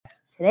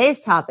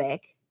today's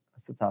topic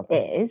What's the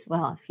topic? is,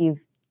 well, if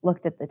you've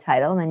looked at the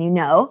title, then you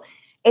know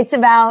it's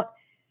about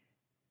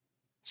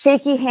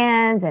shaky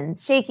hands and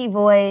shaky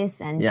voice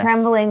and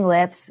trembling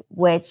lips,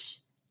 which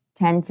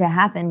tend to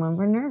happen when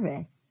we're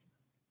nervous.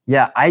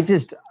 Yeah, I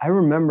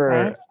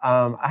remember,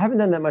 I haven't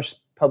done that much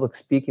public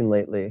speaking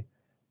lately,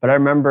 but I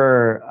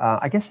remember,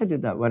 I guess I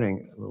did that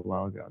wedding a little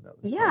while ago. That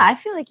was fun. I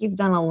feel like you've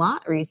done a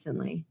lot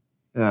recently.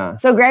 Yeah.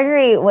 So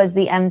Gregory was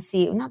the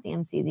MC, not the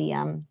MC,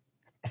 the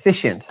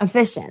Officiant.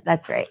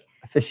 That's right.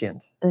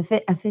 Officiant.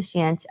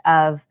 Officiant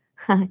of,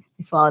 I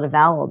swallowed a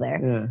vowel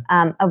there,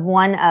 of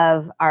one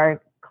of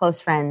our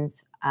close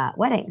friends'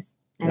 weddings.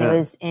 And it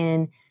was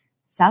in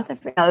South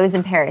Africa. No, it was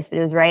in Paris, but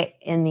it was right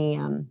in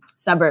the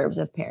suburbs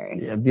of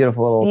Paris. Yeah,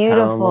 beautiful little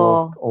town,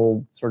 little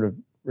old sort of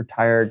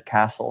retired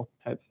castle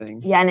type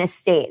thing. Yeah,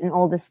 an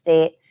old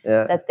estate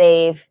that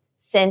they've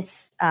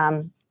since,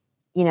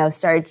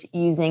 started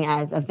using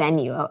as a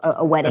venue,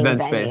 a wedding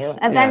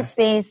event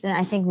space, and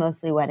I think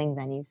mostly wedding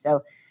venue.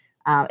 So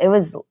it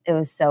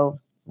was so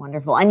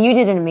wonderful, and you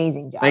did an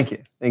amazing job. Thank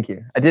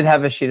you. I did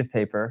have a sheet of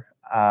paper,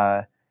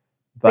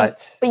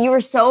 but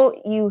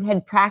you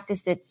had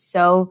practiced it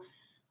so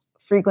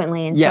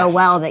frequently and so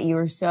well that you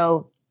were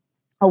so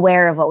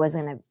aware of what was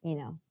going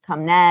to,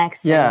 come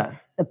next. Yeah.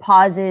 The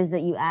pauses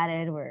that you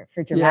added were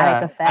for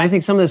dramatic effect. I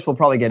think some of this we'll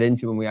probably get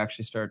into when we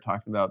actually start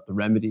talking about the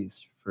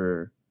remedies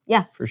for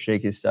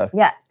shaky stuff.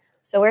 Yeah.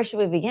 So where should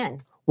we begin?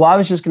 Well, I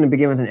was just going to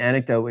begin with an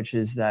anecdote, which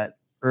is that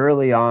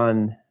early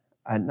on,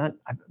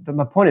 but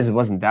my point is it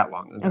wasn't that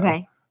long ago.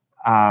 Okay.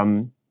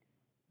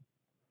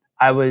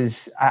 I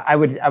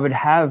would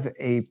have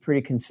a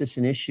pretty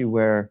consistent issue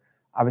where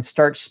I would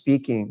start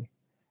speaking,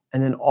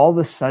 and then all of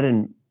a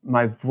sudden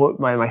my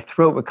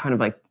throat would kind of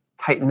like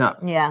tighten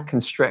up,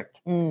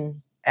 constrict,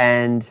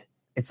 and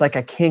it's like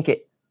I can't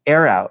get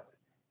air out.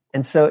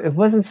 And so it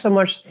wasn't so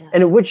much,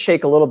 and it would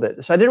shake a little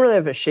bit. So I didn't really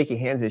have a shaky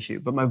hands issue,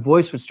 but my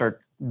voice would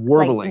start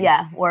warbling.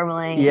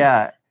 Warbling.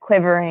 Yeah,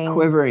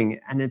 quivering,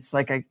 and it's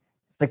like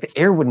the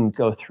air wouldn't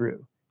go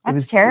through.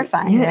 That's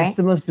terrifying. Yeah, right? It's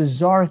the most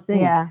bizarre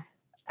thing. Yeah.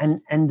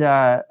 And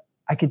I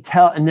could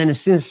tell, and then as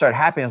soon as it started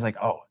happening, I was like,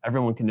 oh,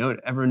 everyone can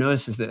notice. Everyone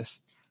notices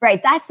this.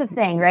 Right. That's the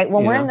thing, right?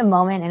 When we're in the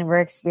moment and we're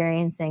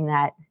experiencing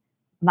that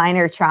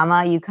minor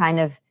trauma, you kind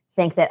of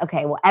think that,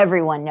 okay, well,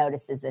 everyone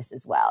notices this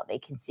as well. They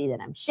can see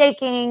that I'm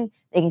shaking.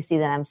 They can see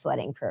that I'm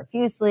sweating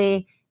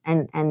profusely.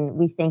 And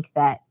we think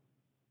that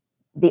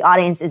the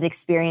audience is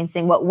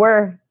experiencing what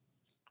we're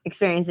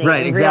experiencing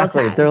in real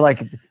time. They're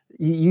like,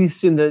 you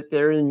assume that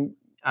they're in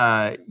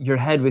your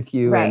head with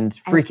you and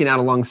freaking out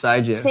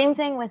alongside you. Same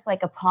thing with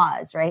like a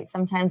pause, right?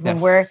 Sometimes when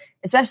we're,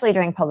 especially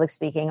during public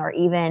speaking or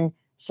even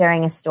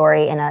sharing a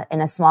story in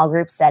a small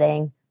group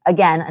setting,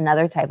 again,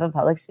 another type of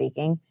public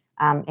speaking,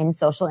 in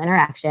social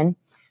interaction,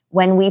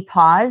 when we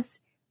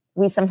pause,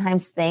 we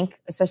sometimes think,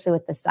 especially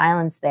with the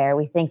silence there,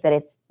 we think that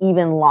it's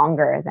even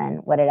longer than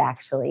what it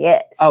actually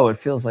is. Oh, it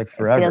feels like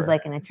forever. It feels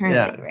like an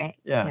eternity, right?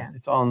 Yeah,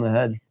 it's all in the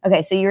head.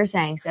 Okay, so you were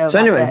saying, so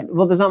anyways,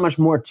 well, there's not much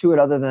more to it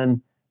other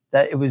than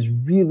that it was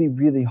really,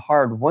 really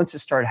hard. Once it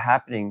started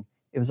happening,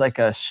 it was like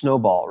a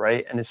snowball,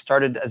 right? And it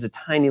started as a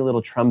tiny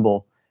little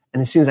tremble.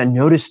 And as soon as I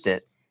noticed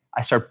it,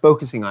 I started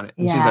focusing on it.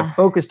 As soon as I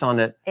focused on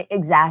it, it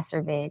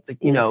exacerbates like,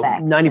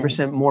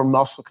 90% more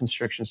muscle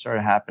constriction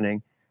started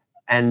happening.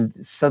 And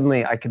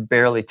suddenly I could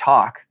barely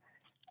talk.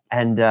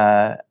 And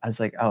I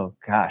was like, oh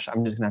gosh,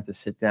 I'm just gonna have to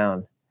sit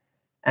down.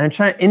 And I'm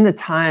trying, in the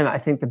time, I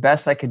think the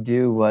best I could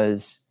do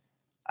was,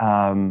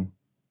 I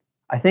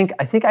think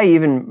I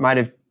even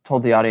might've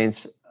told the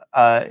audience,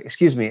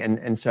 excuse me.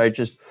 And so I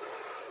just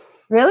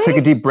took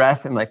a deep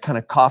breath and like kind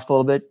of coughed a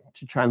little bit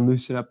to try and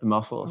loosen up the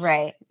muscles.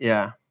 Right.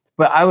 Yeah.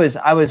 But I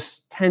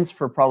was tense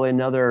for probably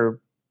another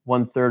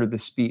 1/3 of the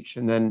speech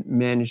and then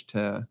managed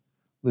to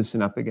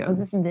loosen up again. Was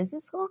this in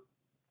business school?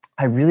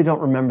 I really don't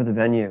remember the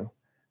venue.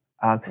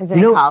 Was it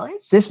in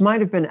college? This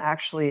might have been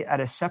actually at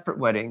a separate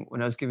wedding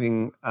when I was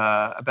giving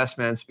a best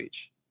man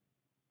speech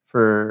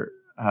for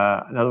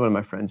another one of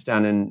my friends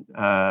down in,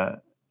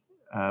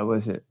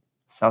 was it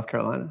South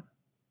Carolina?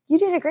 You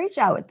did a great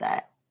job with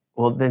that.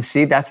 Well, then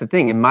see, that's the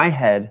thing. In my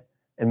head,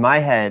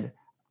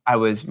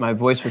 my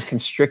voice was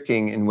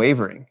constricting and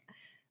wavering.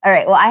 All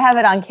right. Well, I have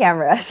it on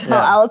camera, so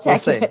I'll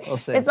check it. We'll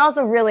see. It's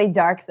also really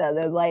dark, though.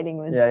 The lighting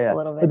was a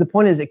little bit. But the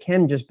point is, it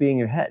can just be in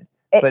your head.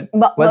 But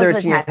whether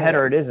it's in your head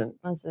or it isn't,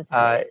 most of the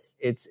time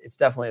it's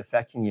definitely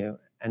affecting you,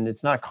 and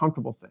it's not a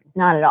comfortable thing.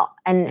 Not at all.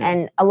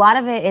 And a lot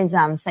of it is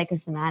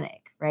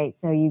psychosomatic, right?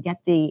 So you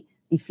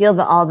feel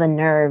all the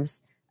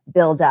nerves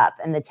build up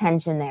and the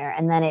tension there,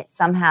 and then it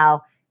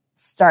somehow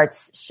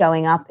starts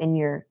showing up in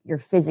your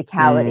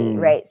physicality,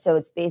 right? So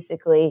it's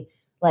basically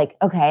like,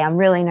 okay, I'm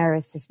really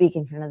nervous to speak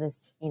in front of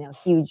this,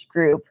 huge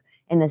group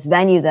in this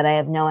venue that I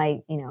have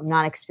I'm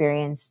not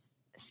experienced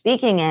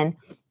speaking in.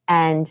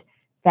 And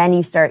then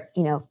you start,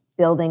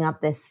 building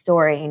up this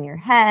story in your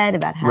head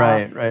about how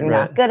you're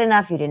not good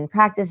enough, you didn't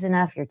practice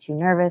enough, you're too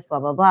nervous, blah,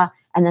 blah, blah.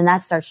 And then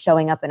that starts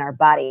showing up in our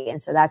body.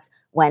 And so that's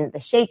when the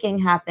shaking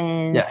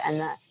happens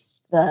and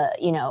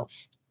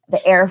the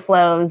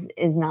airflows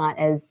is not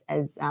as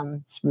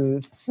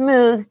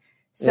smooth.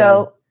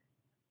 So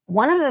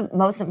one of the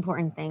most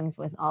important things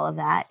with all of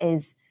that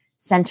is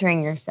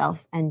centering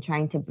yourself and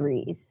trying to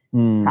breathe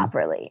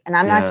properly. And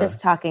I'm not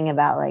just talking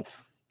about like,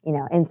 you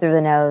know, in through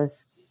the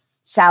nose,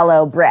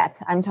 shallow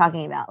breath. I'm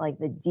talking about like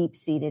the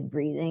deep-seated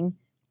breathing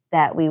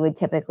that we would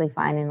typically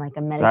find in like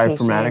a meditation.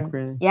 Diaphragmatic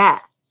breathing? Yeah.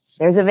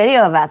 There's a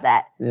video about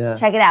that. Yeah.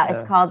 Check it out.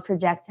 It's called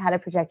How to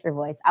Project Your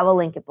Voice. I will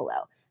link it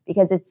below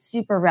because it's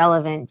super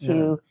relevant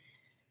to,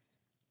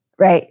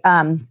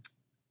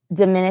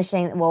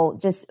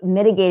 just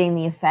mitigating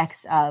the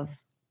effects of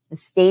the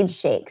stage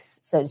shakes,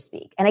 so to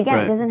speak. And again,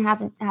 it doesn't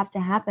have to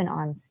happen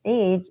on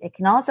stage. It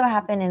can also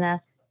happen in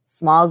a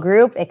small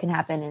group. It can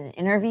happen in an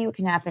interview. It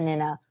can happen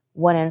in a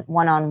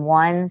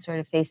one-on-one sort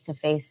of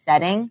face-to-face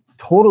setting.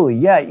 Totally.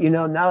 Yeah. You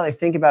know, now that I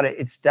think about it,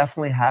 it's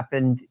definitely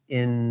happened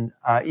in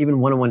even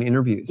one-on-one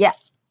interviews. Yeah.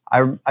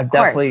 I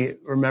definitely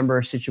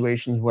remember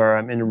situations where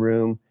I'm in a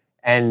room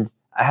and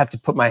I have to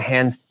put my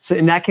hands. So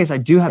in that case, I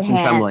do have some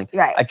trembling.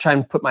 Right. I try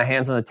and put my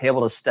hands on the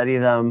table to steady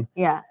them.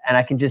 Yeah. And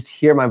I can just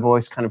hear my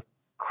voice kind of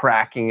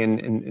cracking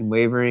and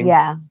wavering.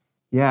 Yeah.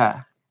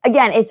 Yeah.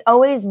 Again, it's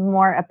always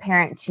more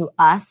apparent to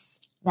us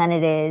than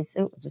it is.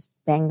 Ooh, just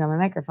banged on my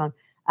microphone.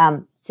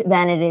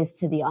 Than it is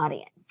to the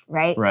audience,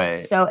 right?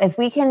 Right. So if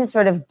we can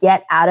sort of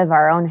get out of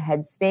our own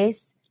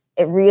headspace,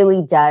 it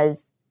really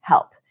does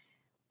help.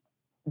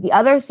 The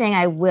other thing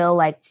I will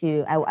like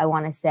to, I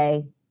want to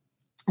say,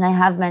 and I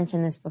have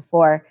mentioned this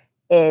before,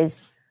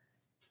 is,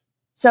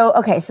 so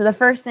the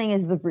first thing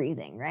is the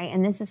breathing, right?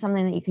 And this is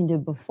something that you can do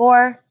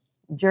before,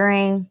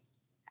 during,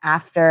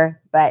 after,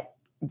 but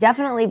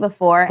definitely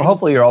before. Well,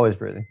 hopefully you're always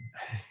breathing.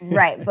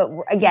 Right. But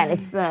again,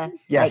 it's the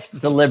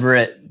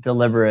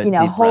deliberate, you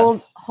know,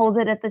 hold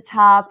it at the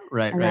top.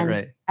 Right.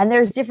 And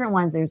there's different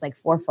ones. There's like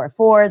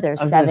 444, there's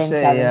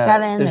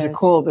 777.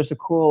 There's a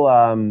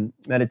cool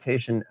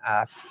meditation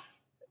app.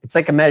 It's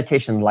like a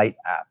meditation light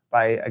app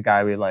by a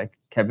guy we like,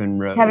 Kevin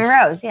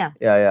Rose. Yeah.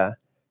 Yeah.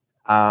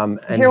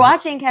 If you're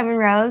watching Kevin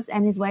Rose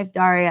and his wife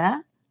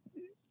Daria,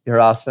 you're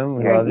awesome.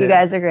 We love you. You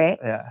guys are great.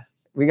 Yeah.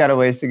 We got a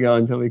ways to go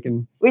until we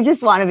can. We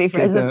just want to be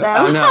friends with them.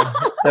 Oh no,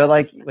 they're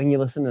like when you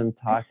listen to them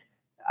talk.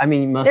 I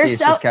mean, mostly it's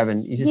just Kevin.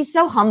 He's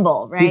so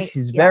humble, right?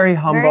 He's very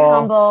humble. Very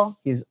humble.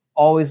 He's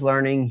always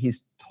learning.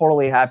 He's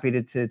totally happy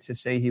to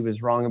say he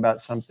was wrong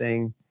about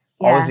something.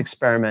 Yeah. Always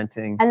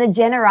experimenting. And the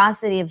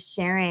generosity of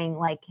sharing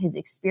like his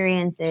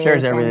experiences.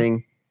 Shares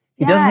everything.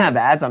 He doesn't have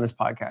ads on his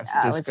podcast.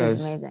 Which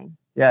is amazing.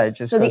 Yeah, it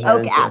just so the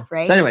Oak app,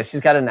 right? So anyways, he's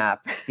got an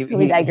app. He was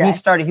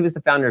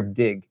the founder of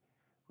Dig,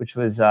 which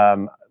was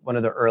one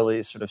of the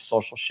early sort of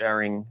social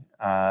sharing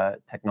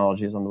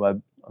technologies on the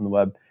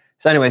web.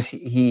 So anyways,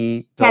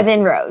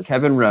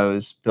 Kevin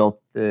Rose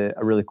built a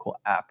really cool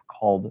app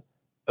called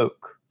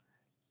Oak.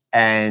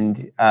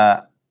 And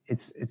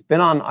it's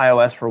been on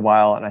iOS for a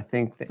while, and I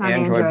think the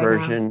Android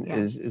version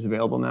is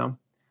available now.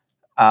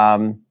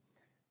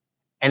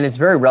 And it's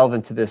very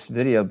relevant to this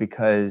video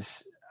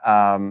because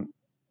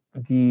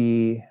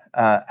the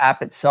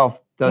app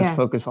itself does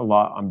focus a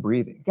lot on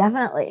breathing.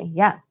 Definitely,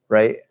 yeah.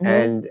 Right?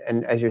 Mm-hmm.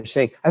 And as you're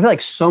saying, I feel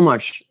like so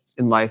much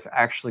in life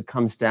actually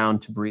comes down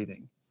to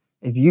breathing.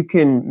 If you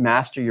can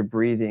master your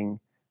breathing,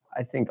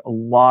 I think a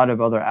lot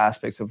of other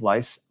aspects of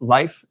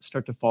life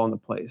start to fall into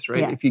place, right?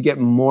 Yeah. If you get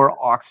more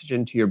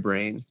oxygen to your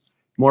brain,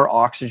 more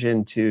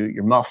oxygen to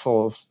your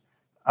muscles,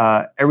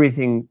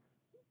 everything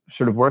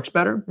sort of works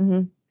better.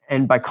 Mm-hmm.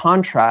 And by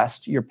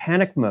contrast, your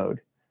panic mode,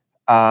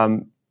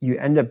 you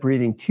end up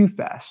breathing too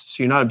fast.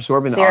 So you're not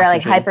absorbing the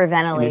oxygen. So you're like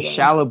hyperventilating. And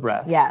shallow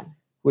breaths,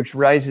 which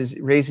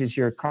raises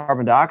your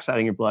carbon dioxide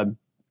in your blood.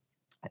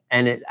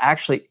 And it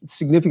actually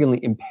significantly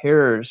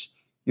impairs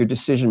your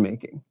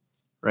decision-making,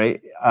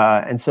 right?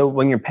 And so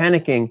when you're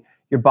panicking,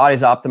 your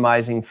body's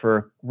optimizing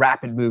for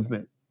rapid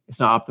movement. It's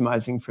not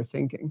optimizing for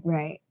thinking.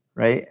 Right.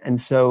 Right. And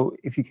so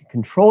if you can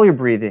control your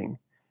breathing,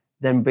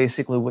 then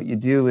basically what you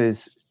do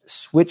is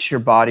switch your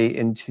body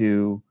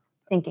into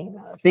thinking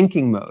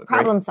mode.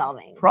 Problem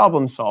solving.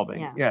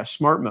 Yeah.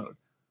 Smart mode,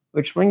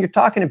 which when you're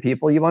talking to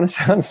people, you want to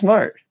sound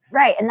smart.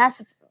 Right. And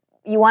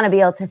you want to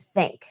be able to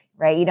think,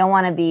 right? You don't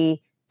want to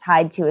be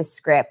tied to a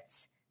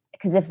script,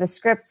 because if the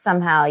script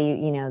somehow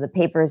you know the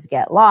papers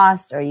get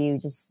lost, or you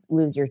just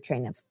lose your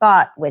train of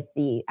thought with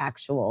the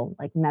actual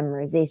like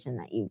memorization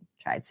that you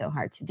tried so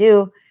hard to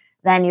do,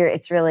 then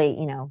it's really,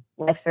 you know,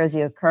 life throws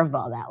you a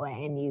curveball that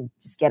way and you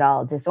just get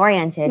all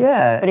disoriented.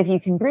 Yeah. But if you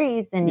can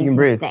breathe, then you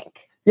can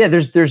think. Yeah,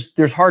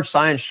 there's hard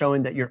science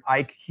showing that your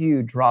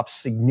IQ drops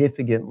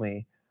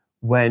significantly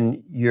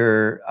when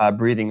your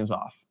breathing is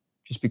off,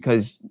 just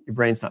because your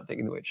brain's not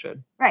thinking the way it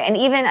should. Right. And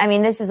even, I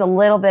mean, this is a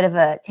little bit of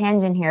a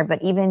tangent here,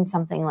 but even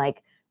something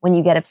like when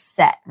you get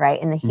upset,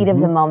 right? In the heat of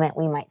the moment,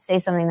 we might say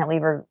something that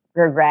we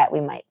regret.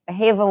 We might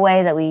behave a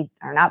way that we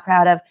are not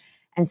proud of.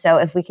 And so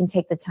if we can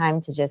take the time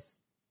to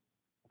just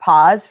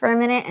pause for a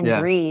minute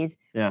and breathe,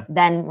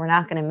 then we're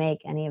not going to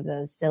make any of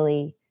those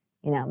silly,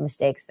 you know,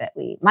 mistakes that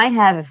we might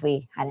have if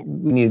we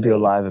hadn't. We need to do a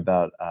live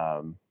about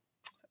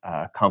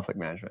conflict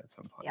management at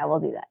some point. Yeah, we'll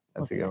do that.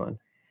 That's a good one.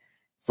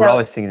 So we're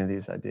always thinking of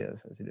these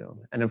ideas as you do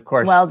them. And of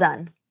course, well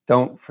done.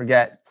 Don't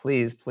forget,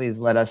 please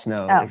let us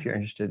know Oh. if you're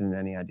interested in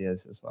any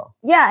ideas as well.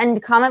 Yeah, and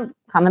comment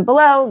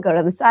below. Go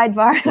to the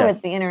sidebar Yes.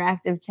 with the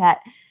interactive chat.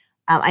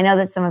 I know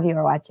that some of you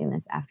are watching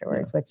this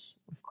afterwards, which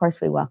of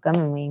course we welcome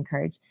and we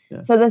encourage.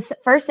 Yeah. So the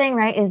first thing,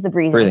 right, is the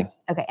breathing. Breathing.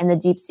 Okay, and the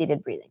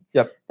deep-seated breathing.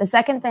 Yep. The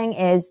second thing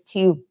is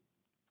to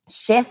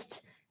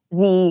shift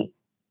the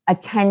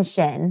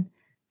attention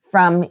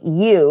from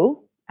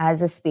you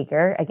as a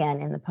speaker,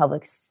 again, in the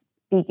public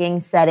speaking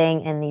setting,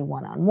 in the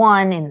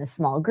one-on-one, in the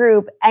small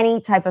group, any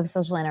type of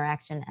social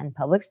interaction and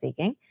public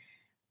speaking.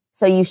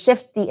 So you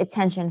shift the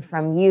attention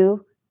from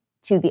you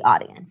to the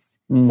audience.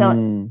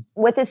 So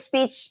with a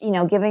speech,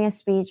 giving a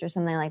speech or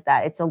something like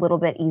that, it's a little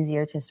bit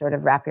easier to sort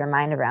of wrap your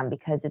mind around,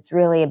 because it's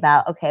really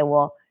about, okay,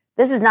 well,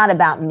 this is not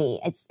about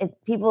me.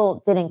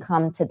 People didn't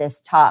come to this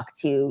talk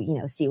to,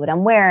 see what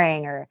I'm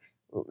wearing or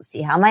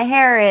see how my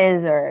hair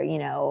is or,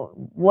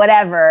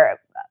 whatever,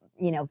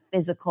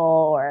 physical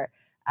or,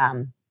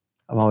 I'm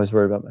always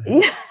worried about my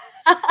hair.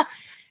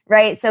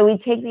 Right. So we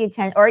take the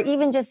attention, or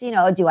even just,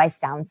 do I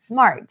sound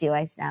smart? Do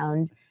I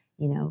sound,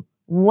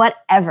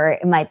 whatever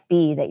it might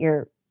be that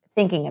you're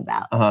thinking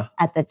about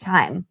at the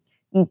time.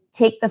 You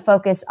take the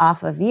focus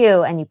off of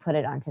you and you put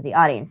it onto the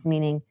audience,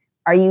 meaning,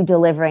 are you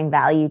delivering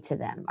value to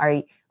them?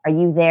 Are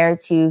you there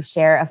to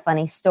share a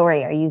funny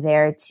story? Are you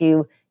there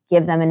to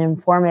give them an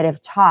informative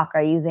talk?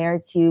 Are you there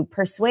to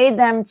persuade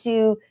them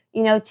to,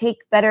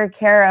 take better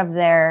care of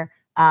their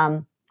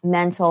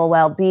mental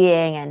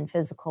well-being and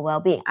physical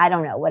well-being? I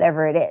don't know,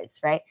 whatever it is,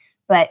 right?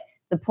 But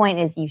the point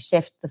is you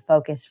shift the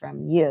focus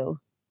from you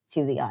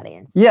to the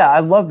audience. Yeah,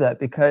 I love that,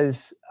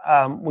 because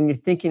when you're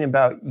thinking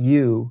about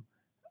you,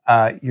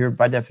 you're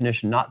by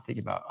definition not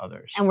thinking about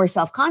others. And we're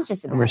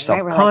self-conscious about it, we're right?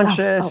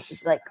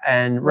 self-conscious,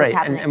 and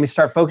we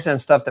start focusing on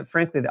stuff that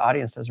frankly the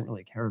audience doesn't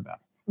really care about.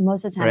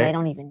 Most of the time they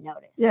don't even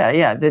notice.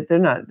 Yeah, they're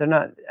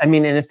not. I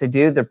mean, and if they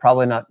do, they're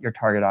probably not your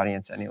target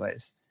audience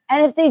anyways.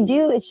 And if they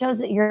do, it shows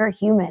that you're a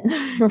human,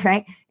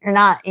 right? You're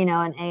not,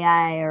 an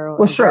AI or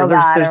well, sure.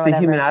 There's the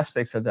human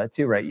aspects of that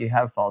too, right? You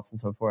have faults and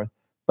so forth.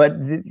 But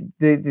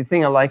the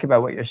thing I like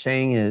about what you're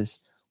saying is,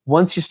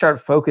 once you start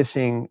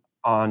focusing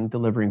on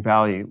delivering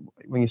value,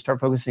 when you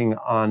start focusing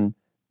on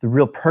the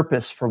real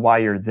purpose for why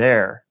you're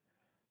there,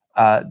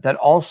 that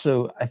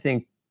also, I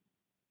think,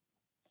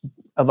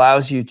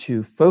 allows you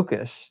to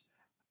focus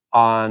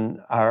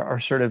on or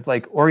sort of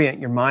like orient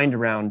your mind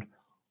around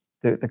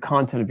the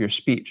content of your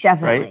speech.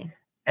 Definitely. Right?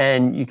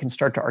 And you can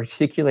start to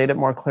articulate it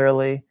more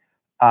clearly.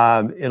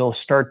 It'll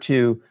start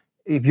to,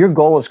 if your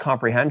goal is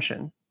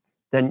comprehension,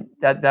 then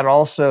that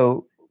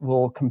also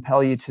will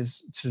compel you to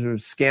sort of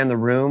scan the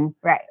room,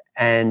 right,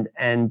 and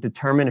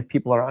determine if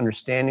people are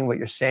understanding what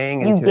you're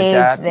saying, and you to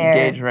adapt,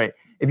 engage. Right.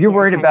 If you're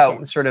worried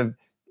about sort of,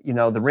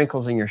 the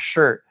wrinkles in your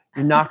shirt,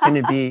 you're not going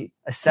to be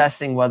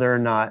assessing whether or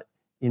not,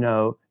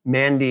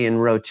 Mandy in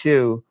row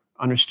 2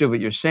 understood what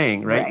you're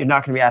saying, right? You're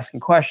not going to be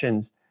asking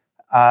questions.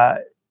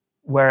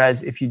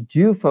 Whereas if you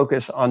do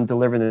focus on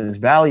delivering this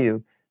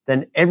value,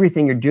 then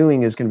everything you're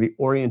doing is going to be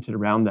oriented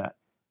around that.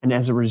 And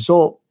as a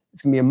result,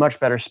 it's going to be a much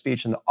better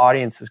speech, and the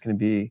audience is going to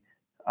be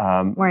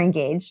more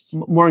engaged,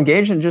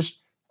 and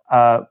just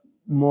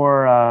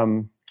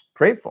more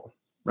grateful,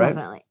 right?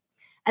 Definitely.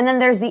 And then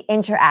there's the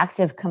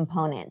interactive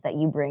component that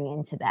you bring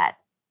into that.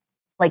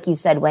 Like you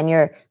said, when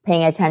you're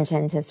paying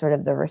attention to sort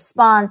of the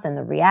response and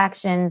the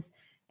reactions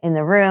in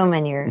the room,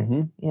 and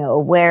you're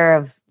aware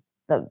of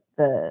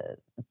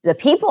the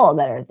people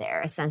that are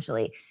there,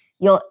 essentially,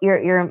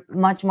 you're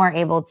much more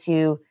able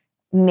to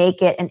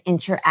make it an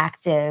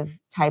interactive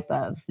type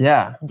of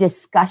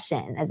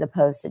discussion, as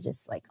opposed to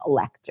just like a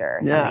lecture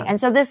or something. And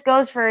so this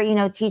goes for,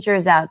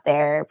 teachers out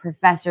there,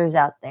 professors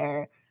out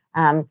there.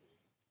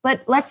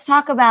 But let's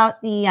talk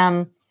about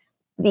the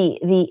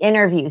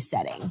interview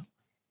setting.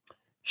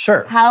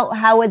 Sure.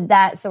 How would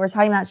that, so we're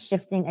talking about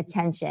shifting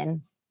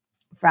attention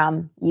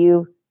from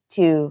you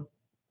to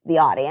the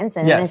audience.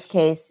 And in this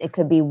case, it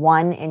could be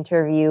one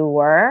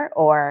interviewer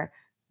or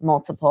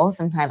multiple.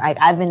 Sometimes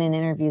I've been in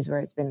interviews where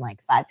it's been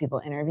like 5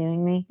 people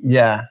interviewing me.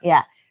 Yeah.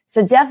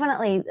 So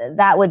definitely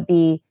that would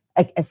be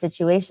a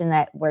situation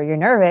where you're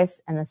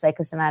nervous, and the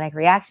psychosomatic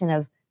reaction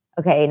of,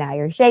 okay, now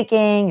you're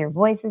shaking, your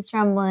voice is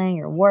trembling,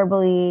 you're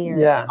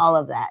warbly, all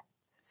of that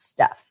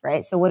stuff,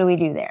 right? So what do we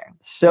do there?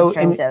 So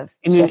in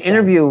an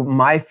interview,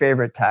 my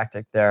favorite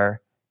tactic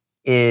there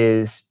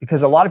is,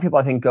 because a lot of people,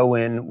 I think, go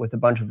in with a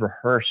bunch of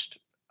rehearsed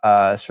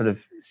sort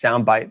of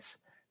sound bites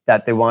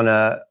that they want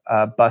to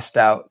bust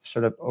out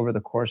sort of over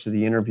the course of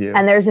the interview.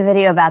 And there's a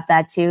video about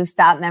that too.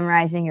 Stop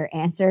memorizing your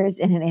answers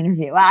in an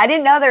interview. Wow, I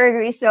didn't know there were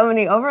going to be so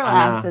many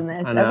overlaps in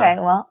this. Okay,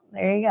 well,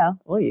 there you go.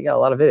 Well, you got a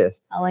lot of videos.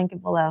 I'll link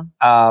it below.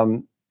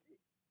 And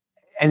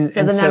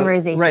the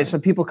memorization. Right, so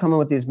people come in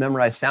with these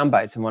memorized sound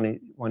bites and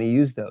want to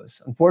use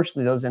those.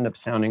 Unfortunately, those end up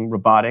sounding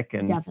robotic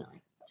and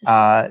definitely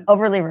just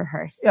overly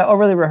rehearsed. Yeah,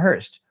 overly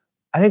rehearsed.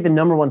 I think the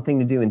number one thing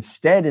to do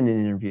instead in an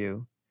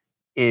interview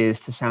is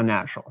to sound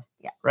natural.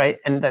 Yeah. Right.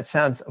 And that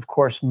sounds, of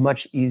course,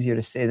 much easier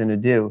to say than to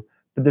do,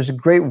 but there's a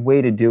great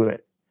way to do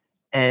it.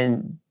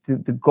 And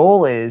the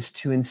goal is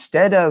to,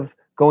 instead of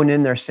going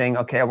in there saying,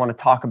 okay, I want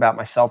to talk about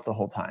myself the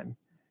whole time,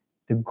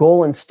 the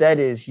goal instead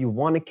is you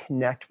want to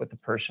connect with the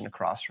person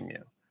across from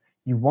you.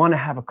 You want to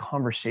have a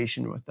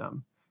conversation with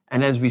them.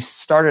 And as we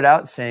started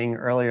out saying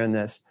earlier in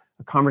this,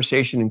 a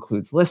conversation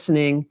includes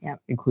listening,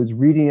 includes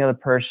reading the other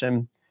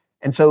person.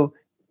 And so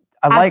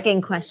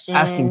asking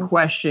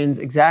questions.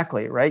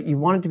 Exactly. Right. You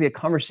want it to be a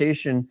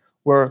conversation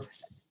where,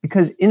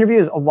 because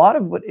interviews, a lot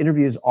of what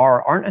interviews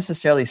aren't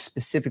necessarily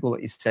specific with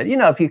what you said. You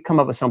know, if you come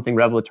up with something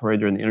revelatory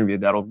during the interview,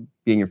 that'll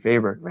be in your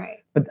favor.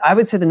 Right. But I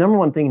would say the number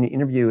one thing in the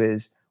interview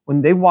is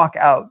when they walk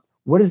out,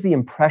 what is the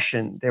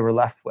impression they were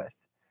left with?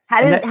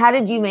 How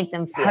did you make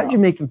them feel? How did you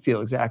make them feel?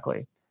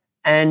 Exactly.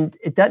 And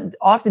that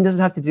often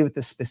doesn't have to do with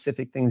the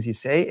specific things you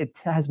say. It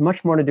has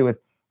much more to do with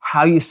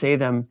how you say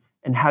them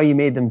and how you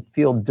made them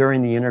feel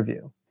during the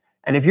interview.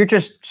 And if you're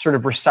just sort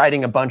of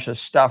reciting a bunch of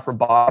stuff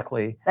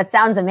robotically, that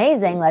sounds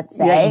amazing. Let's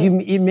say, yeah,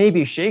 you may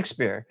be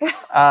Shakespeare,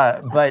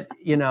 but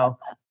you know,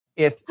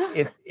 if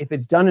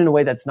it's done in a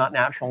way that's not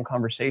natural and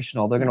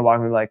conversational, they're going to walk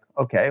and be like,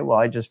 okay, well,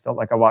 I just felt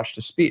like I watched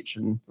a speech,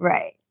 and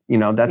you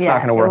know, that's not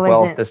going to work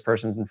well if this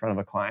person's in front of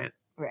a client,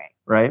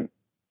 right?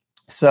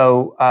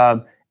 So,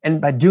 and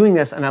by doing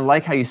this, and I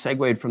like how you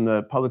segued from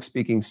the public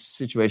speaking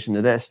situation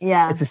to this.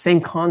 It's the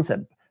same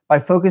concept. By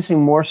focusing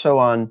more so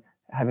on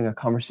having a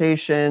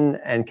conversation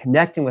and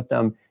connecting with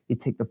them, you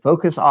take the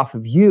focus off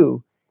of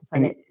you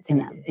and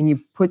you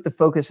put the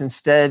focus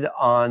instead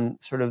on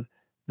sort of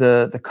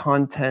the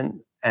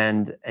content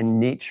and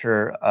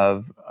nature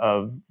of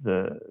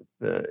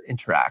the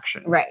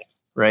interaction.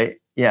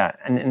 Right. Yeah.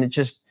 And it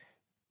just,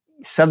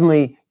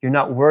 suddenly you're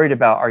not worried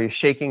about, are you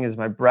shaking? Is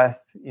my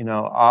breath, you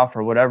know, off,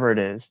 or whatever it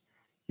is?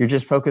 You're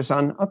just focused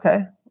on,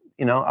 okay,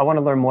 you know, I want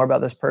to learn more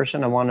about this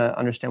person. I want to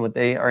understand what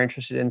they are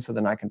interested in, so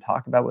then I can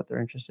talk about what they're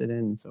interested in,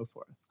 and so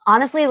forth.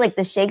 Honestly, like,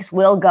 the shakes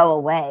will go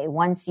away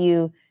once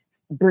you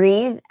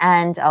breathe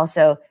and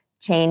also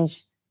turn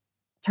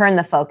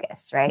the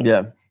focus, right?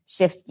 Yeah.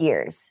 Shift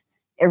gears.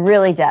 It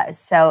really does.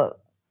 So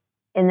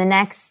in the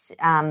next,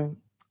 you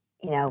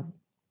know,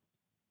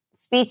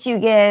 speech you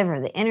give, or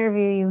the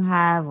interview you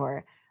have,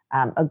 or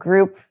a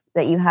group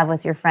that you have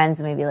with your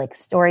friends, maybe like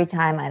story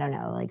time, I don't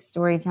know, like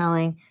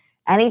storytelling,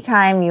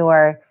 anytime you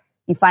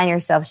find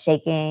yourself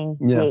shaking,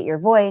 be it your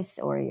voice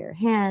or your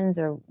hands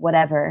or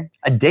whatever.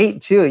 A date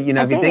too, you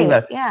know, if you think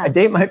about it, a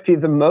date might be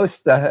the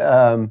most,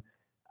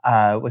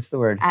 what's the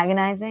word?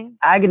 Agonizing.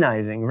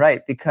 Agonizing,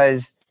 right?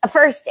 Because a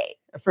first date,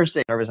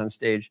 nervous on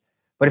stage.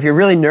 But if you're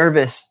really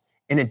nervous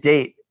in a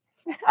date,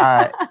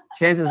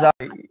 chances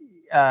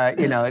are,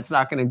 you know, it's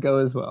not going to go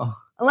as well.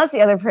 Unless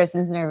the other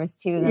person's nervous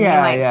too, then they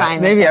might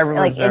find maybe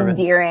everyone's like nervous.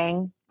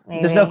 Endearing.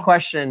 Maybe. There's no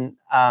question.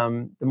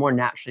 The more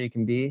natural you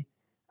can be,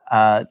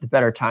 the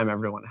better time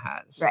everyone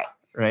has.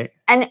 Right.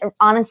 And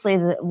honestly,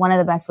 one of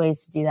the best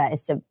ways to do that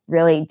is to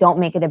really don't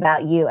make it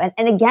about you.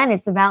 And again,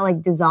 it's about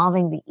like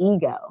dissolving the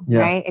ego,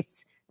 right?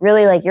 It's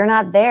really like, you're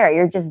not there.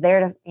 You're just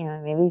there to, you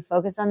know, maybe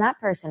focus on that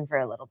person for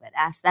a little bit.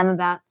 Ask them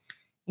about,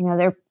 you know,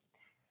 their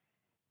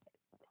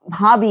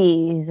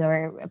hobbies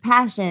or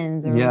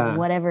passions or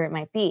whatever it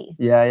might be.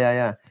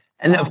 Yeah.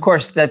 And of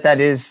course that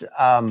is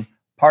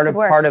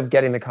part of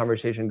getting the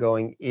conversation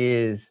going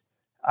is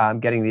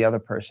getting the other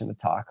person to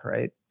talk,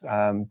 right?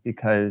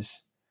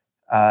 Because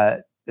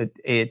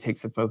it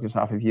takes the focus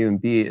off of you, and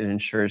B, it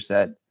ensures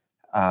that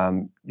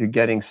you're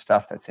getting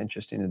stuff that's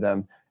interesting to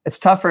them. It's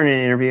tougher in an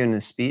interview and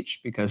a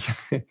speech because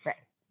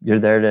you're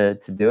there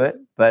to do it,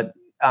 but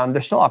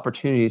there's still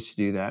opportunities to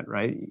do that,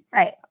 right?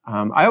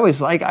 I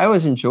always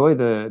enjoy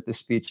the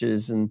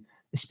speeches, and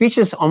the speech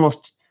is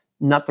almost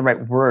not the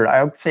right word.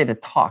 I would say a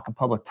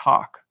public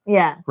talk.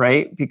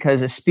 Right?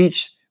 Because a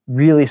speech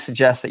really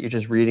suggests that you're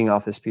just reading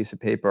off this piece of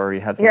paper, or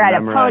you have something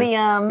memorized.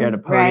 You're at a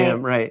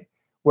podium, right?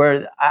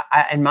 Where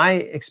in my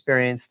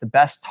experience, the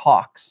best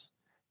talks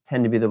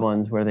tend to be the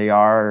ones where they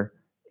are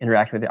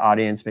interacting with the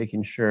audience,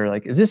 making sure,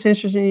 like, is this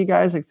interesting to you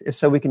guys? Like, if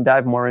so, we can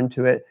dive more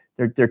into it.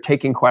 They're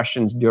taking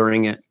questions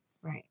during it.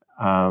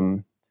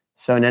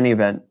 So in any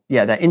event,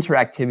 that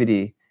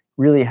interactivity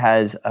really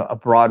has a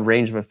broad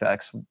range of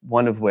effects,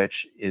 one of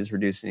which is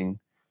reducing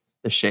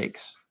the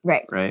shakes.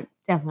 Right.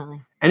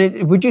 Definitely.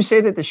 And would you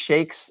say that the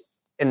shakes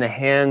in the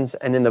hands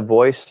and in the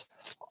voice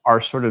are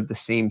sort of the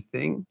same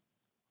thing?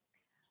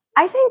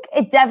 I think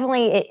it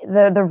definitely,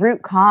 the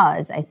root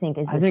cause, I think,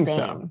 is the same.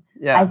 So.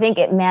 Yeah. I think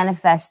it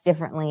manifests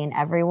differently in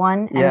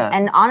everyone.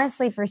 And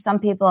honestly, for some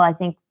people, I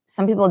think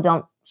some people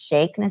don't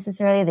shake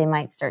necessarily. They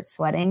might start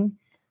sweating.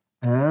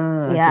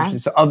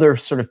 So other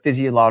sort of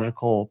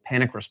physiological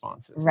panic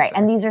responses. Right.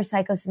 And these are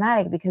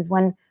psychosomatic, because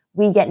when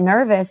we get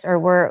nervous or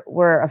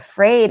we're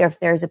afraid, or if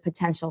there's a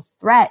potential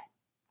threat,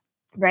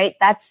 right,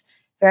 that's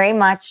very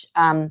much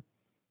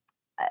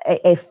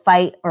a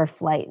fight or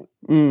flight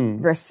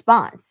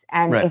response.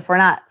 And if we're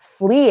not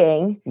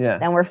fleeing,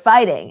 then we're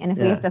fighting. And if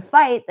we have to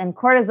fight, then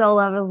cortisol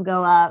levels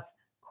go up.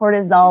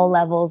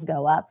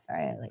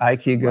 Sorry.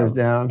 IQ goes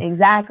down.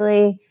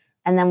 Exactly.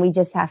 And then we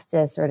just have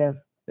to sort of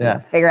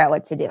figure out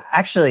what to do.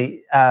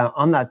 Actually,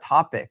 on that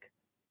topic,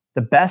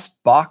 the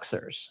best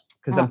boxers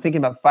because I'm thinking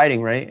about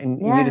fighting, right?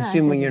 And you'd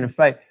assume when you're in a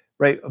fight,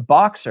 right? A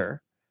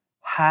boxer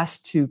has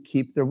to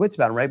keep their wits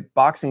about them, right?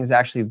 Boxing is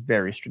actually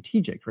very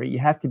strategic, right? You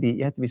have to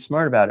be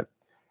smart about it.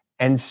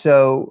 And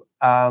so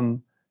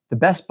the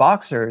best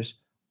boxers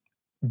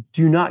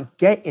do not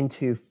get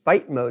into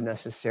fight mode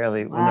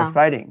necessarily when they're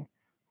fighting,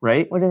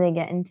 right? What do they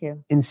get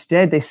into?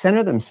 Instead, they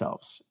center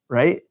themselves,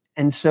 right?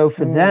 And so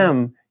for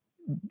them,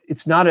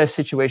 it's not a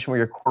situation where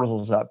your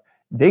cortisol's up.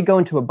 They go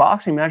into a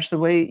boxing match the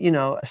way,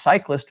 a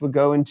cyclist would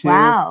go into,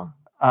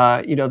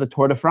 the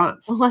Tour de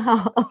France.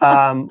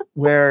 Wow.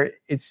 Where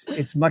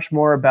it's much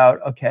more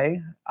about,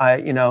 okay,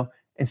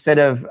 instead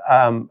of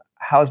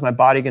how's my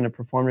body going to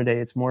perform today,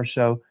 it's more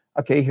so,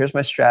 okay, here's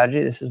my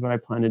strategy. This is what I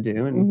plan to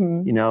do.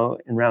 And,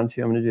 in round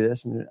 2, I'm going to do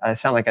this. And I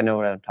sound like I know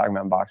what I'm talking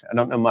about in boxing. I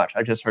don't know much.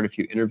 I just heard a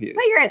few interviews.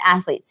 But you're an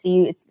athlete. So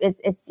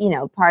it's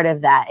part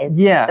of that is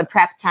the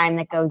prep time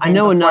that goes I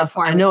know enough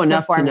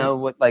to know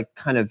what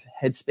kind of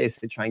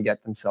headspace they try and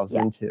get themselves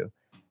into.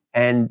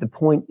 And the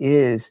point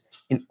is,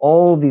 in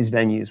all these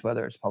venues,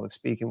 whether it's public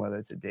speaking, whether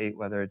it's a date,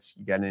 whether it's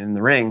you getting in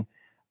the ring,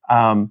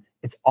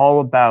 it's all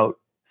about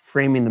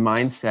framing the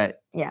mindset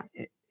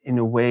in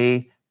a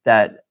way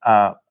that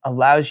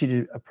allows you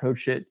to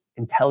approach it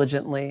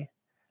intelligently,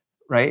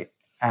 right?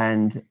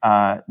 And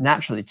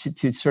naturally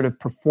to sort of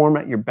perform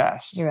at your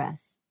best. Your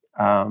best.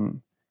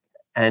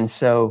 And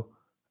so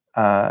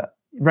I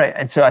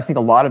think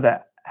a lot of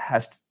that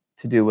has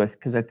to do with,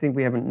 because I think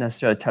we haven't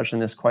necessarily touched on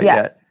this quite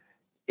yet,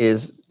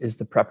 is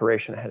the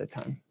preparation ahead of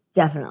time.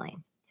 Definitely.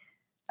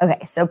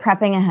 Okay, so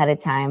prepping ahead of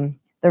time,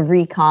 the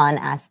recon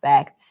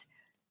aspect.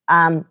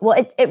 Well,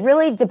 it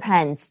really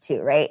depends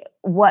too, right?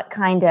 What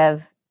kind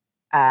of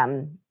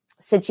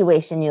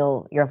situation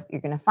you're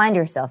going to find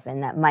yourself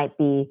in that might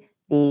be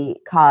the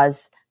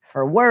cause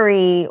for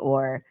worry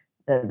or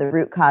the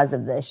root cause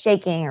of the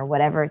shaking or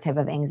whatever type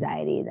of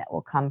anxiety that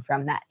will come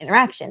from that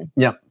interaction.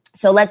 Yeah.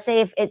 So let's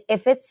say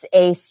if it's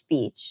a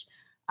speech,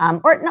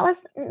 or no,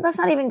 let's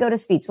not even go to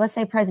speech. Let's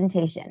say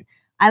presentation.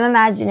 I'm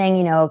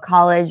imagining, a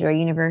college or a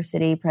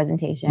university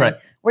presentation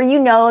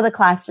where the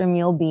classroom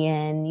you'll be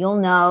in, you'll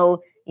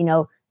know,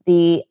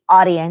 the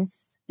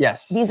audience.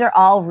 Yes. These are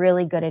all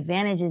really good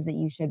advantages that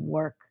you should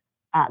work,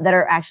 that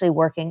are actually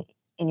working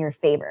in your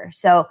favor.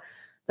 So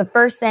the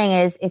first thing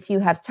is, if you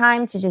have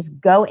time to just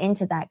go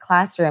into that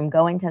classroom,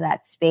 go into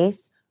that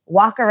space,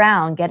 walk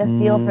around, get a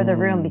feel for the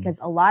room, because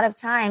a lot of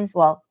times,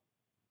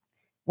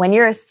 when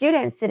you're a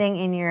student sitting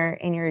in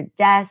your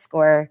desk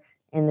or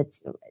in the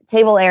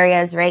table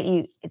areas,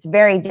 right? It's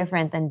very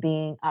different than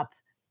being up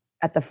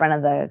at the front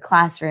of the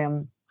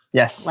classroom.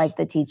 Yes. Like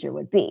the teacher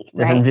would be.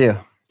 Different view.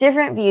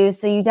 Different views.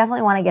 So you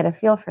definitely want to get a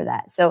feel for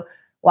that. So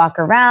walk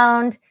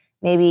around,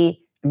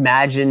 maybe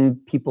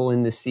imagine people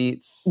in the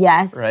seats.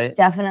 Yes, right.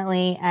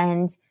 Definitely.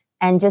 And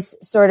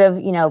just sort of,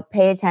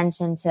 pay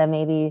attention to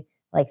maybe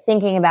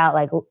thinking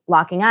about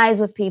locking eyes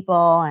with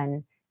people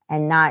and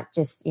not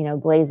just,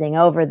 glazing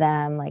over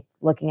them,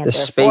 looking at the their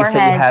space foreheads.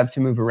 that you have to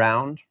move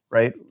around,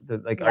 right?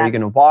 Are you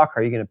going to walk?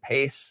 Are you going to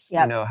pace?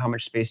 Yep. How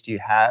much space do you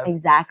have?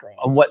 Exactly.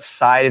 On what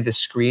side of the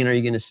screen are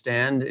you going to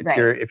stand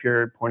if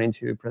you're pointing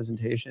to a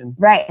presentation?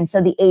 Right. And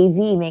so the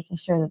AV, making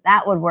sure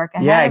that would work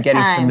ahead of time.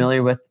 Yeah, getting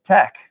familiar with the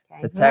tech.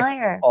 The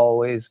tech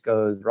always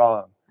goes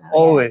wrong.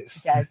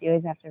 Always. Yeah, it does. You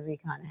always have to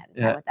recon ahead of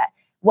time with that.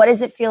 What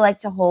does it feel like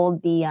to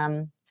hold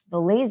the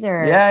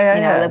laser,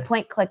 the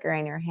point clicker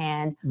in your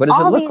hand? What does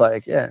it look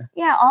like? Yeah.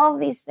 Yeah, all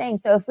of these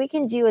things. So if we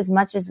can do as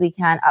much as we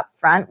can up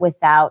front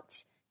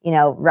without,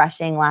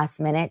 rushing last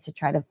minute to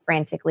try to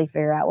frantically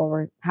figure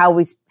out how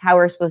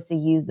we're supposed to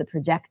use the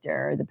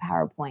projector or the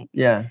PowerPoint.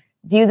 Yeah.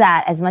 Do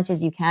that as much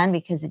as you can,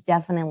 because it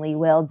definitely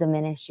will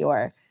diminish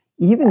your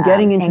even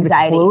getting into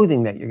anxiety. The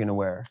clothing that you're going to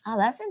wear. Oh,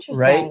 that's interesting.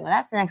 Right? Well,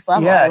 that's the next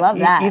level. I love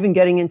that. Even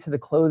getting into the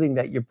clothing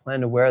that you plan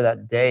to wear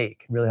that day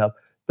can really help.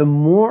 The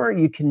more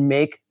you can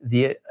make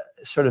the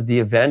sort of the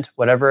event,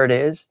 whatever it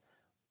is,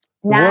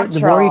 the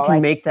more you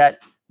can make that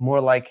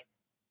more like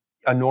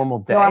a normal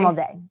day. Normal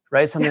day.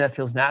 Right? Something that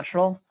feels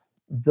natural,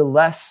 the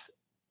less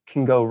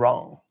can go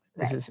wrong.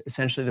 Right. This is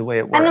essentially the way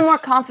it works. And the more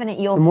confident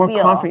you'll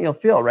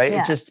feel, right?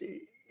 Yeah.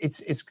 It's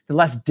the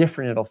less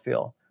different it'll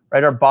feel,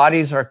 right? Our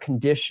bodies are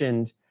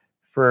conditioned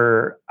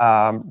for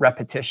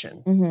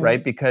repetition,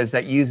 right? Because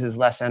that uses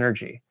less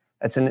energy.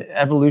 That's an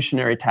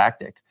evolutionary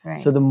tactic. Right.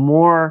 So the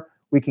more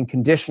we can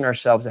condition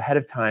ourselves ahead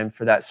of time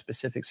for that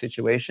specific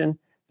situation,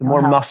 the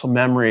more muscle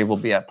memory will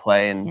be at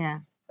play,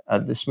 and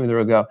the smoother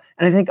it'll go.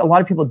 And I think a lot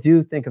of people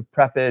do think of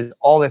prep as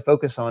all they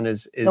focus on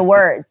is the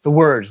words. The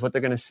words, what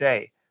they're going to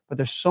say. But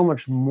there's so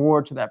much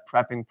more to that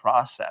prepping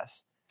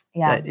process.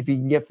 Yeah. That if you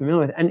can get familiar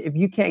with, and if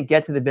you can't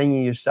get to the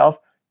venue yourself,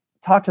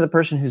 talk to the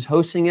person who's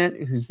hosting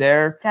it, who's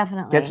there.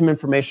 Definitely. Get some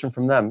information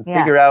from them. Yeah.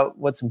 Figure out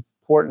what's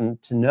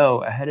important to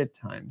know ahead of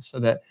time, so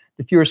that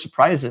the fewer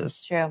surprises.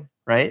 It's true.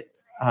 Right?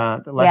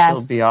 The less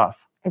you'll be off.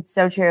 It's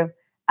so true.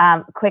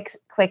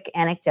 Quick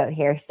anecdote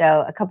here.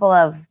 So a couple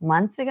of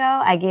months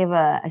ago, I gave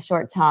a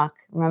short talk.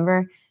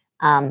 Remember?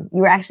 You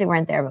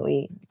weren't there, but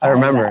I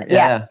remember.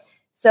 Yeah.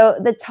 So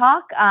the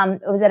talk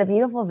was at a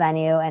beautiful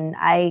venue, and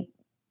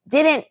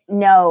didn't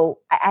know,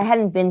 I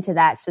hadn't been to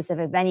that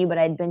specific venue, but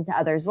I'd been to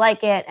others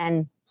like it.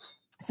 And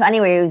so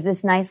anyway, it was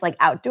this nice like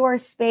outdoor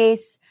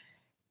space.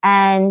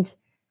 And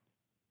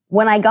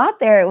when I got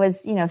there, it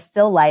was,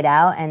 still light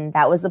out. And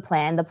that was the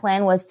plan. The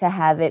plan was to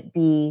have it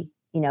be,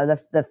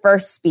 the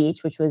first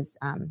speech, which was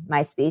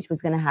my speech,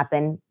 was going to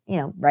happen,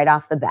 right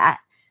off the bat.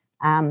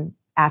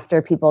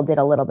 After people did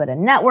a little bit of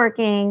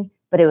networking,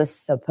 but it was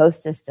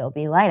supposed to still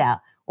be light out.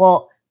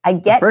 Well,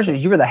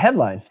 you were the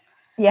headline.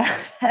 Yeah.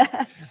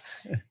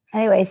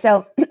 Anyway,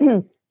 so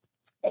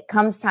it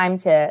comes time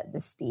to the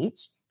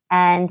speech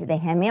and they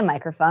hand me a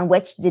microphone,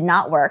 which did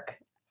not work.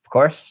 Of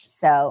course.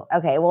 So,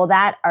 okay, well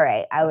all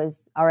right. I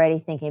was already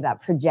thinking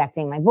about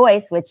projecting my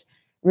voice, which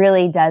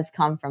really does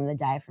come from the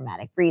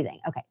diaphragmatic breathing.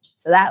 Okay,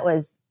 so that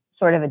was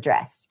sort of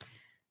addressed.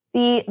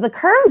 The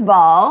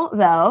curveball,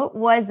 though,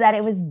 was that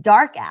it was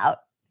dark out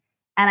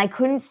and I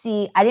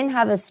didn't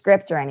have a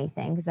script or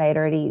anything because I had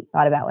already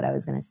thought about what I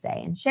was going to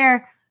say and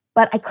share,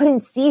 but I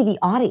couldn't see the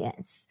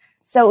audience.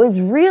 So it was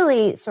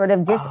really sort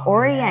of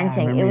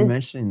disorienting. It was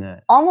mentioning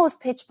that. Almost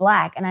pitch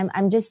black. And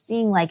I'm just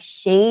seeing like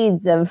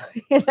shades of,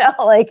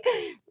 like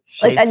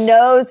a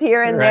nose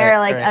here and there,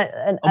 like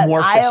an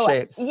amorphous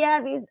shapes.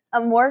 Yeah, these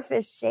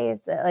amorphous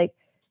shapes that like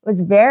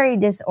was very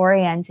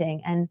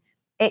disorienting. And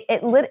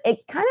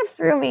it kind of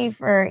threw me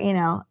for,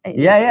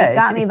 it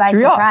got me by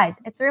surprise.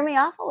 It threw me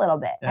off a little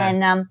bit. Yeah.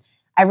 And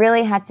I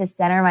really had to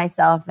center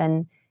myself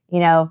and,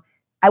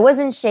 I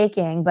wasn't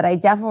shaking, but I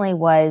definitely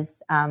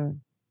was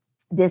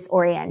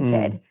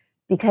disoriented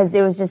because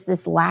there was just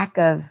this lack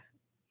of,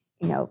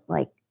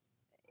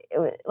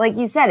 like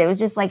you said, it was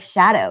just like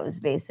shadows,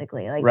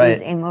 basically, like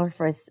these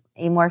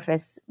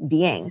amorphous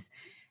beings.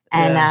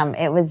 And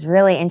it was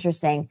really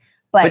interesting.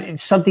 But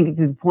it's something,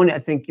 the point I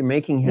think you're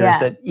making here is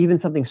that even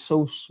something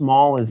so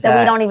small as that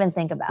we don't even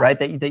think about, right?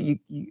 That you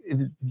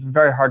it's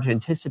very hard to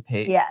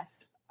anticipate.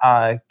 Yes,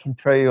 can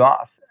throw you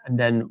off, and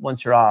then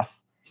once you're off,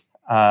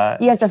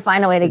 you have to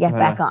find a way to get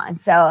back on.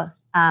 So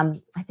I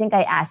think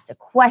I asked a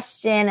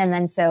question, and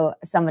then so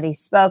somebody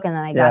spoke, and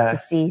then I got to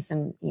see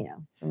some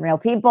real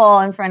people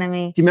in front of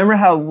me. Do you remember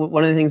how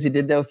one of the things we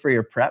did though for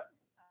your prep?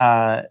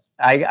 I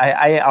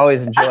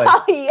always enjoyed.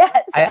 Oh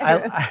yes.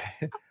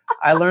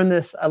 I learned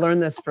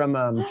this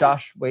from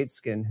Josh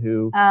Waitskin,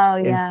 who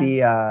is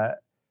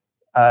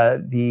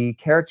the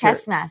character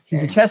chess master.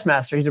 He's a chess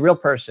master. He's a real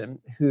person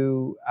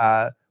who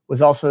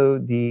was also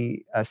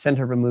the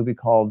center of a movie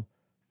called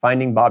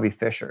Finding Bobby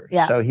Fischer.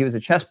 Yeah. So he was a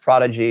chess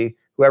prodigy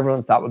who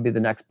everyone thought would be the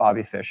next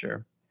Bobby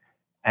Fischer,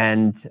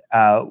 and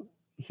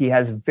he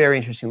has a very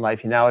interesting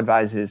life. He now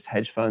advises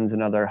hedge funds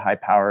and other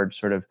high-powered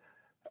sort of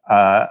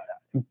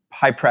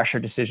high-pressure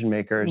decision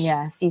makers.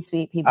 Yeah,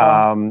 C-suite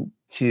people.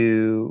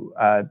 To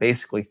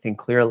basically think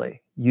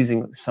clearly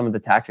using some of the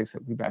tactics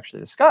that we've actually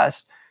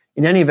discussed.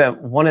 In any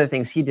event, one of the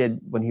things he did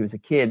when he was a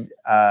kid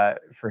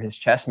for his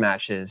chess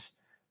matches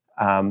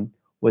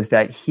was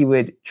that he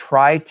would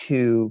try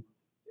to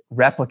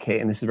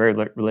replicate, and this is very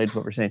related to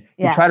what we're saying,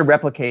 he'd try to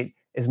replicate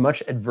as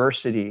much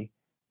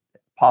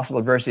possible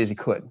adversity as he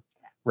could,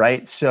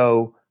 right?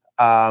 So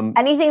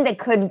anything that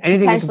could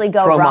potentially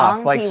go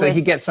wrong. Like, so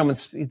he'd get someone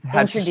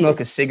had to smoke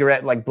a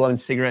cigarette, like blowing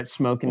cigarette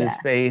smoke in his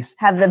face.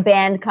 Have the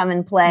band come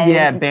and play.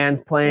 Yeah, bands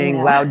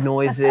playing, loud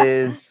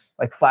noises,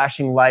 like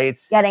flashing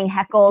lights. Getting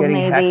heckled,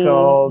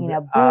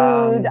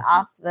 booed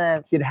off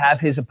the He'd have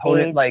his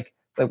opponent, like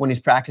when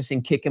he's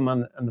practicing, kick him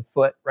on the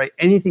foot, right?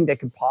 Anything that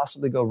could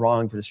possibly go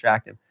wrong to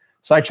distract him.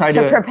 So I tried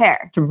to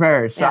prepare.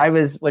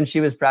 So when she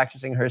was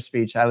practicing her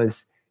speech, I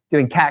was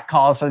doing cat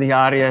calls for the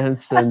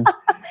audience and,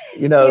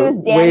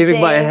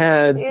 waving my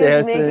hands,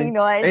 dancing, making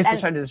noise, basically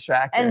trying to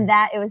distract her. And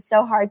it was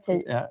so hard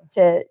to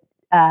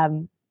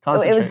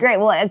it was great.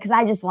 Well, because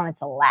I just wanted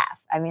to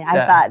laugh. I mean,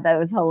 I thought that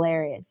was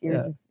hilarious. You were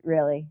just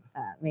really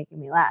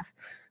making me laugh.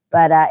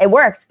 But it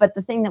worked. But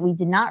the thing that we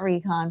did not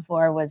recon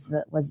for was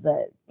the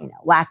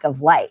lack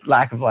of light.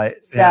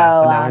 So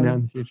now we know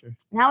in the future.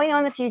 Now we know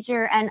in the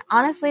future. And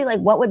honestly, like,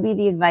 what would be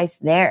the advice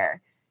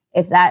there?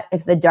 If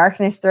the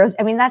darkness throws,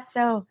 I mean, that's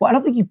so. Well, I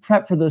don't think you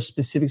prep for those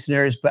specific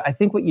scenarios, but I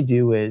think what you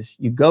do is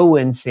you go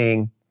in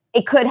saying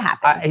it could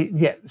happen.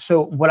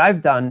 So what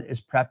I've done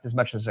is prepped as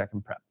much as I can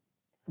prep.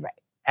 Right.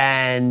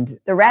 And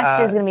the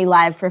rest is going to be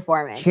live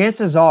performance.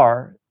 Chances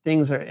are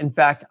things are, in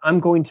fact, I'm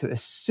going to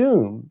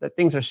assume that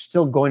things are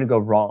still going to go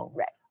wrong.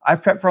 Right.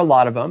 I've prepped for a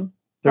lot of them.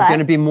 There are going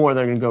to be more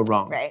that are going to go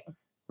wrong. Right.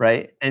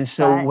 Right. And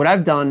so what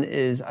I've done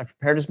is I've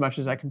prepared as much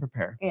as I can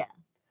prepare. Yeah.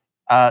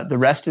 The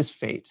rest is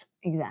fate.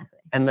 Exactly.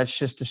 And let's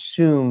just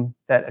assume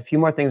that a few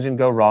more things can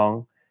go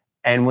wrong.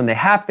 And when they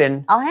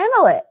happen, I'll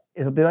handle it.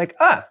 It'll be like,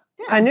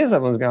 I knew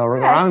something was going to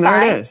go wrong.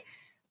 There it is.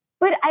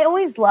 But I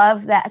always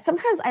love that.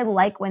 Sometimes I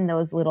like when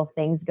those little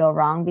things go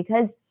wrong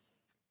because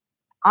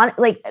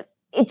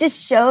it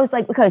just shows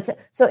because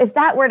so if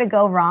that were to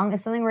go wrong,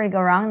 if something were to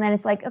go wrong, then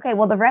it's like, okay,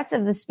 well, the rest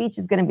of the speech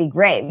is going to be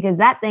great because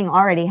that thing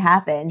already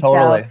happened.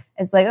 Totally. So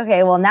it's like,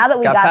 okay, well, now that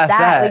we got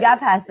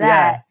past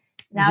that.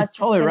 Now it's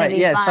totally right.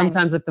 Yeah. Fine.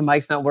 Sometimes if the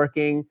mic's not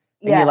working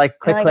and you like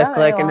click, You're click, oh,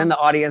 click, well. and then the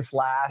audience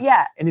laughs.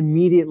 Yeah. And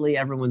immediately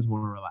everyone's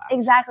more relaxed.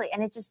 Exactly.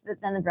 And it just,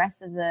 then the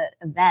rest of the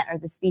event or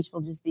the speech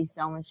will just be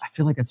so much. I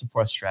feel like that's a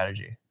fourth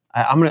strategy.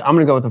 I'm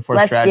gonna go with the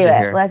fourth strategy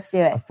here. Let's do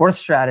it. A fourth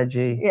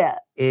strategy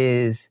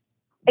is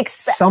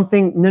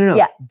something,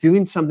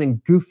 doing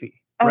something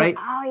goofy, right?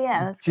 Oh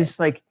yeah. That's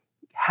just like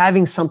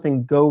having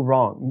something go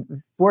wrong.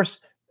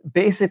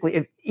 Basically,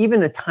 if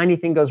even a tiny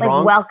thing goes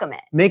wrong, welcome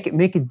it. Make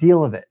a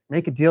deal of it.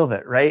 Make a deal of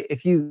it, right?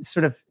 If you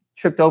sort of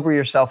tripped over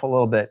yourself a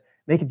little bit,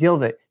 make a deal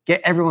of it.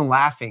 Get everyone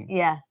laughing.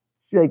 Yeah.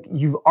 Feel like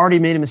you've already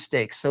made a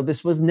mistake. So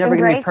this was never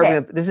going to be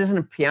perfect. This isn't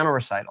a piano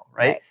recital,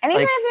 right? And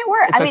even if it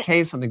were, it's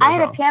okay if something goes wrong. I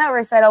had a piano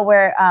recital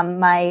where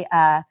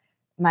my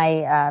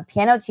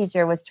piano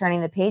teacher was turning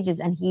the pages,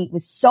 and he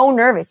was so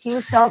nervous. He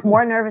was so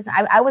more nervous.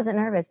 I wasn't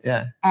nervous.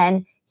 Yeah.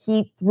 And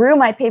he threw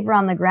my paper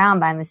on the ground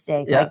by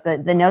mistake, like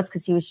the notes,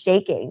 because he was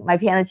shaking. My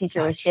piano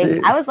teacher was shaking.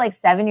 Geez. I was like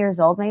 7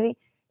 years old, maybe.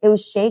 It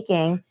was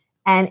shaking,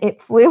 and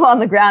it flew on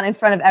the ground in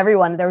front of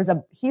everyone. There was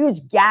a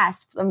huge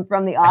gasp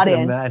from the audience.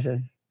 I can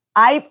imagine.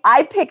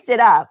 I picked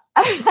it up.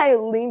 I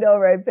leaned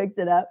over, I picked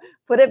it up,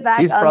 put it back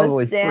on the stand. He's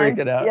probably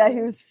freaking out. Yeah,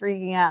 he was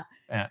freaking out.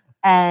 Yeah.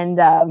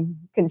 And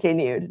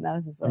continued. And I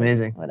was just like,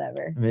 amazing.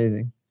 Whatever.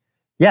 Amazing.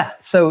 Yeah.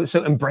 So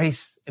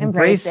embrace it.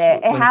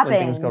 It happens.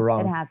 When things go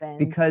wrong. It happens.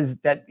 Because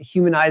that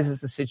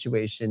humanizes the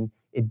situation.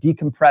 It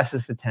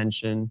decompresses the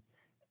tension.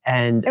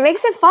 And it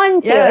makes it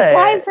fun too. It's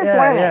live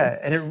performance. Yeah.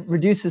 And it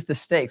reduces the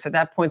stakes. At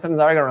that point, something's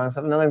already going wrong. If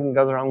another thing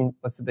goes wrong,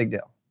 what's the big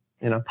deal?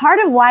 Part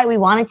of why we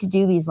wanted to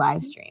do these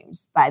live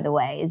streams, by the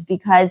way, is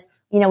because,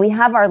 we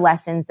have our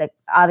lessons that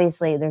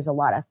obviously there's a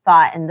lot of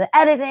thought and the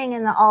editing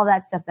and all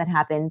that stuff that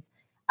happens.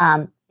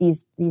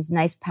 These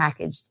nice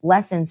packaged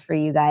lessons for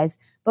you guys,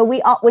 but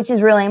which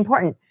is really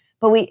important.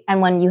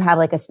 And when you have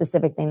like a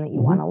specific thing that you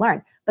want to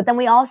learn, but then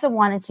we also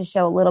wanted to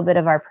show a little bit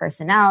of our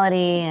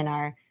personality and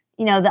our,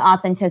 the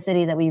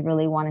authenticity that we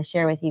really want to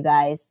share with you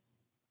guys.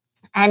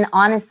 And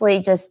honestly,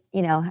 just,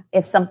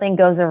 if something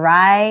goes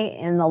awry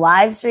in the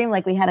live stream,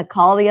 like we had a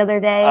call the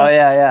other day. Oh,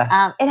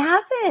 yeah. It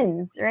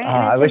happens, right?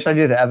 I wish I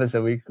knew the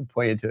episode we could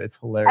point you to. It's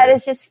hilarious. And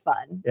it's just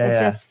fun. It's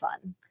just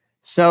fun.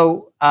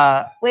 So,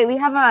 wait, we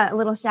have a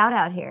little shout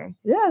out here.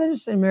 Yeah, they're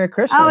just saying Merry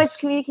Christmas. Oh, it's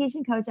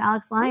communication coach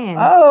Alex Lyon.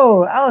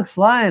 Oh, Alex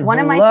Lyon. One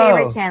of my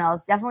favorite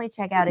channels. Definitely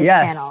check out his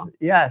channel.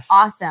 Yes.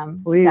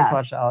 Awesome. Please stuff.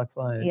 watch Alex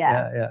Lyon.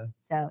 Yeah.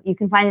 So you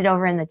can find it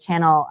over in the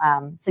channel,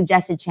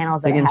 suggested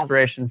channels that Big I have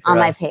inspiration for on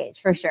us. my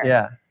page, for sure.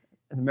 Yeah.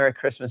 And Merry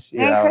Christmas to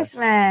you, Merry Alex.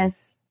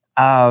 Christmas.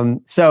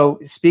 So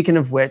speaking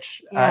of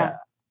which,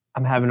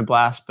 I'm having a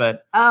blast,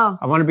 but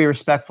I want to be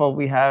respectful.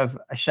 We have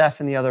a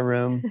chef in the other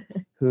room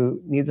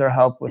who needs our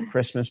help with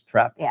Christmas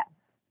prep. Yeah.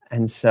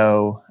 And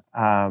so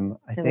I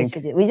think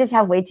we just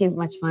have way too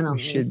much fun on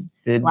we these. should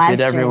bid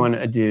everyone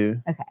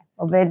adieu. Okay.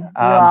 We'll bid you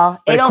all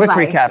quick Edelweiss.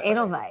 recap.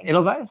 Edelweiss.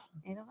 Edelweiss?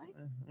 Edelweiss.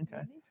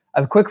 Okay.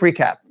 A quick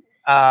recap.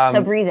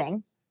 So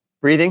breathing.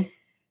 Breathing.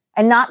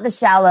 And not the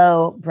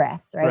shallow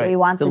breath, right? We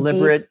want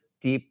deliberate,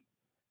 deep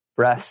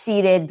breath.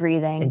 Seated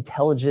breathing.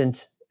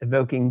 Intelligent,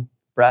 evoking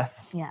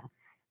breath. Yeah.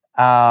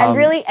 And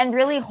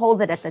really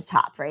hold it at the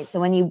top, right? So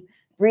when you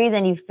breathe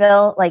and you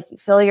fill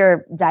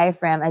your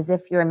diaphragm as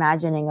if you're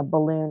imagining a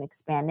balloon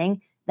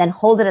expanding, then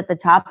hold it at the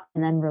top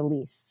and then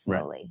release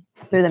slowly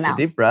through the mouth.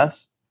 Deep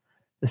breaths.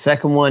 The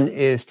second one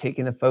is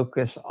taking the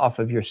focus off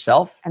of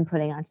yourself and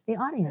putting onto the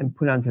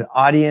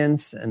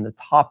audience. And the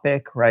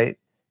topic, right?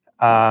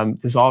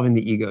 Dissolving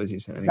the ego, as you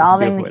said.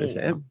 Dissolving the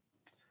ego.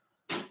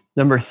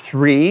 Number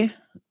 3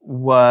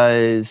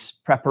 was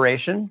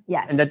preparation.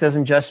 Yes. And that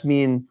doesn't just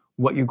mean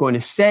what you're going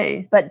to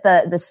say, but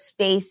the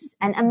space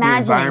and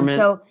imagining.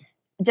 So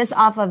just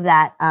off of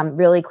that,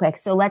 really quick.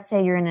 So let's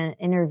say you're in an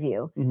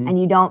interview and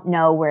you don't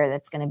know where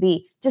that's going to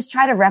be. Just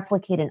try to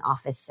replicate an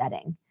office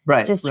setting.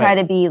 Right. Just try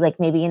to be like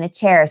maybe in a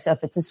chair. So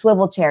if it's a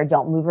swivel chair,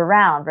 don't move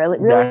around. Really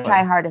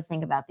try hard to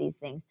think about these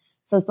things.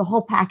 So it's the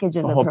whole package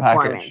of the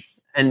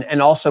performance.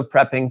 And also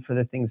prepping for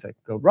the things that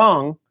go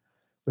wrong,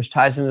 which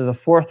ties into the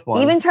fourth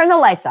one. Even turn the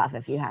lights off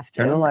if you have to.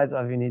 Turn the lights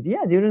off if you need to.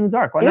 Yeah, do it in the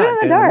dark. Why not? Do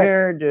it in the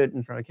mirror, do it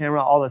in front of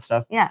camera, all that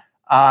stuff. Yeah.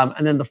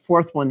 And then the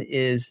fourth one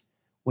is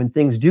when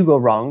things do go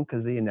wrong,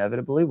 because they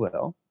inevitably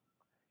will,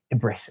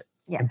 embrace it.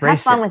 Yeah,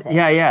 embrace have fun with it.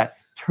 Yeah.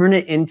 Turn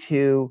it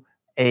into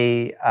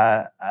an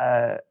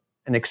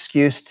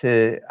excuse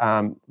to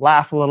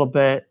laugh a little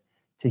bit,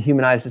 to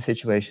humanize the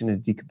situation,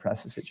 and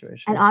decompress the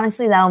situation. And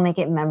honestly, that will make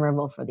it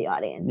memorable for the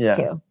audience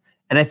too.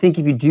 And I think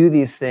if you do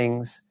these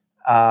things,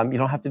 you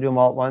don't have to do them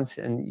all at once,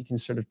 and you can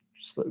sort of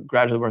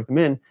gradually work them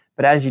in.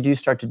 But as you do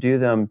start to do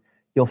them,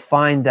 you'll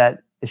find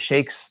that the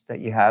shakes that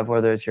you have,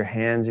 whether it's your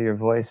hands or your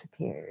voice,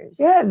 disappears.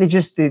 Yeah,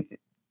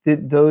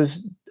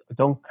 those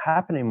don't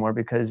happen anymore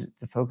because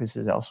the focus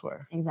is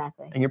elsewhere.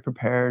 Exactly. And you're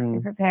prepared,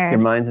 and your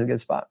mind's in a good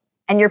spot.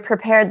 And you're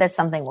prepared that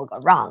something will go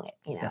wrong,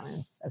 and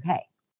it's okay.